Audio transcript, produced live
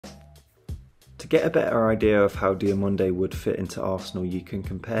To get a better idea of how Diomande would fit into Arsenal, you can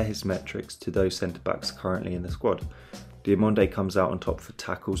compare his metrics to those centre-backs currently in the squad. Diomande comes out on top for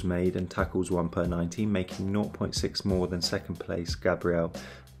tackles made and tackles won per 90, making 0.6 more than second place Gabriel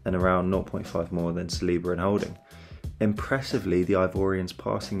and around 0.5 more than Saliba and Holding. Impressively, the Ivorian's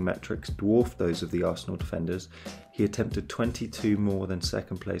passing metrics dwarf those of the Arsenal defenders. He attempted 22 more than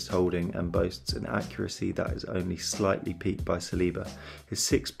second place Holding and boasts an accuracy that is only slightly peaked by Saliba. His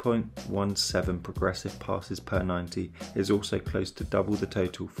 6.17 progressive passes per 90 is also close to double the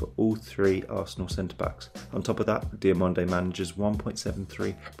total for all three Arsenal centre-backs. On top of that, Diomande manages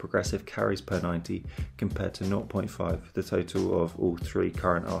 1.73 progressive carries per 90 compared to 0.5, the total of all three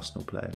current Arsenal players.